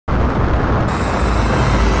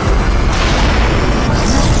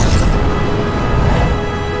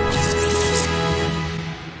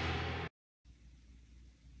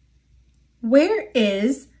Where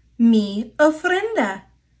is mi ofrenda?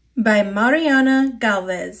 By Mariana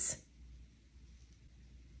Galvez.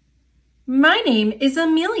 My name is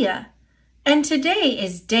Amelia, and today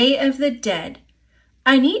is Day of the Dead.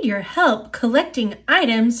 I need your help collecting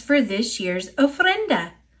items for this year's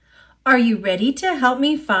ofrenda. Are you ready to help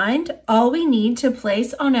me find all we need to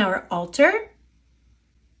place on our altar?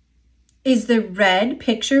 Is the red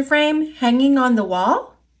picture frame hanging on the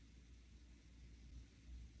wall?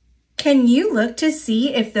 Can you look to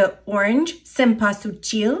see if the orange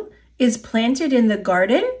cempasúchil is planted in the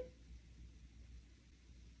garden?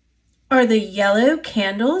 Are the yellow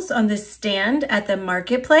candles on the stand at the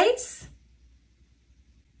marketplace?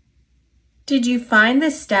 Did you find the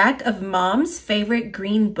stack of Mom's favorite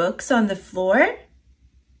green books on the floor?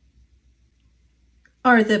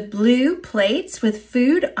 Are the blue plates with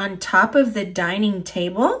food on top of the dining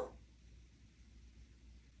table?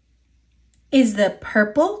 Is the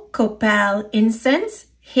purple copal incense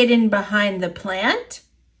hidden behind the plant?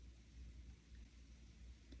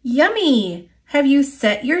 Yummy! Have you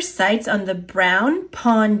set your sights on the brown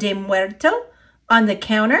pan de muerto on the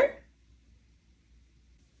counter?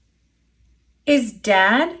 Is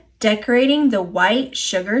Dad decorating the white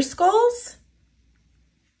sugar skulls?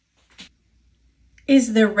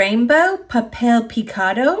 Is the rainbow papel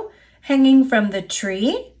picado hanging from the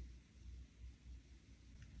tree?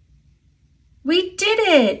 We did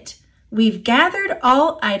it! We've gathered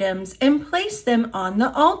all items and placed them on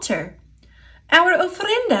the altar. Our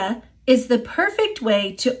ofrenda is the perfect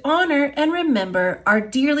way to honor and remember our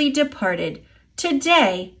dearly departed,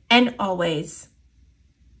 today and always.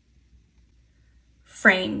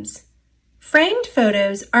 Frames. Framed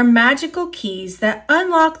photos are magical keys that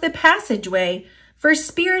unlock the passageway for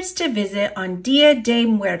spirits to visit on Día de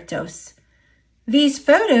Muertos. These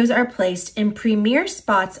photos are placed in premier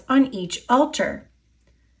spots on each altar.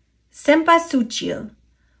 Cempasúchil.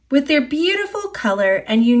 With their beautiful color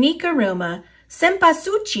and unique aroma,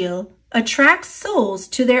 cempasúchil attracts souls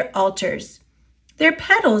to their altars. Their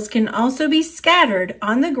petals can also be scattered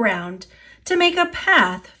on the ground to make a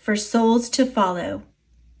path for souls to follow.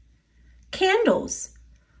 Candles.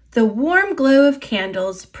 The warm glow of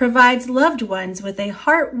candles provides loved ones with a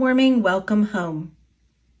heartwarming welcome home.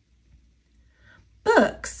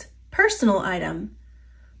 Books, personal item.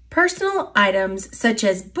 Personal items such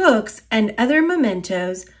as books and other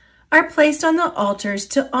mementos are placed on the altars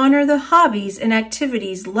to honor the hobbies and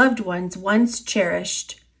activities loved ones once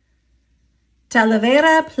cherished.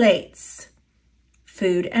 Talavera plates,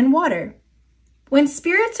 food and water. When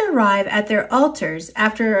spirits arrive at their altars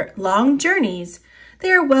after long journeys,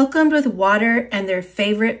 they are welcomed with water and their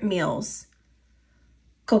favorite meals.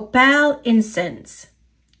 Copal incense.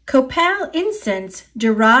 Copal incense,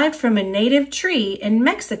 derived from a native tree in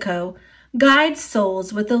Mexico, guides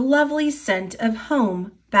souls with the lovely scent of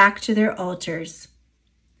home back to their altars.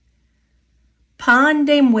 Pan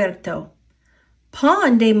de muerto.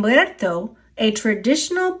 Pan de muerto, a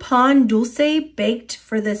traditional pan dulce baked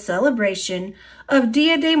for the celebration of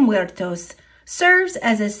Día de Muertos, serves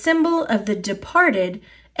as a symbol of the departed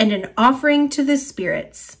and an offering to the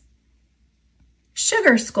spirits.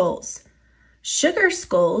 Sugar skulls. Sugar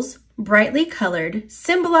skulls, brightly colored,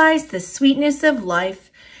 symbolize the sweetness of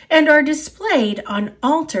life and are displayed on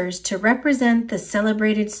altars to represent the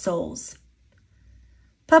celebrated souls.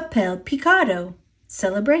 Papel picado,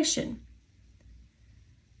 celebration.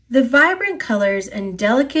 The vibrant colors and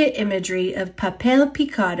delicate imagery of papel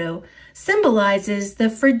picado symbolizes the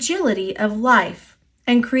fragility of life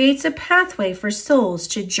and creates a pathway for souls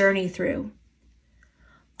to journey through.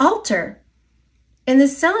 Altar. In the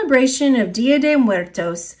celebration of Día de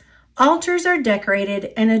Muertos, altars are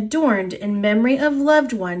decorated and adorned in memory of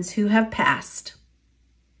loved ones who have passed.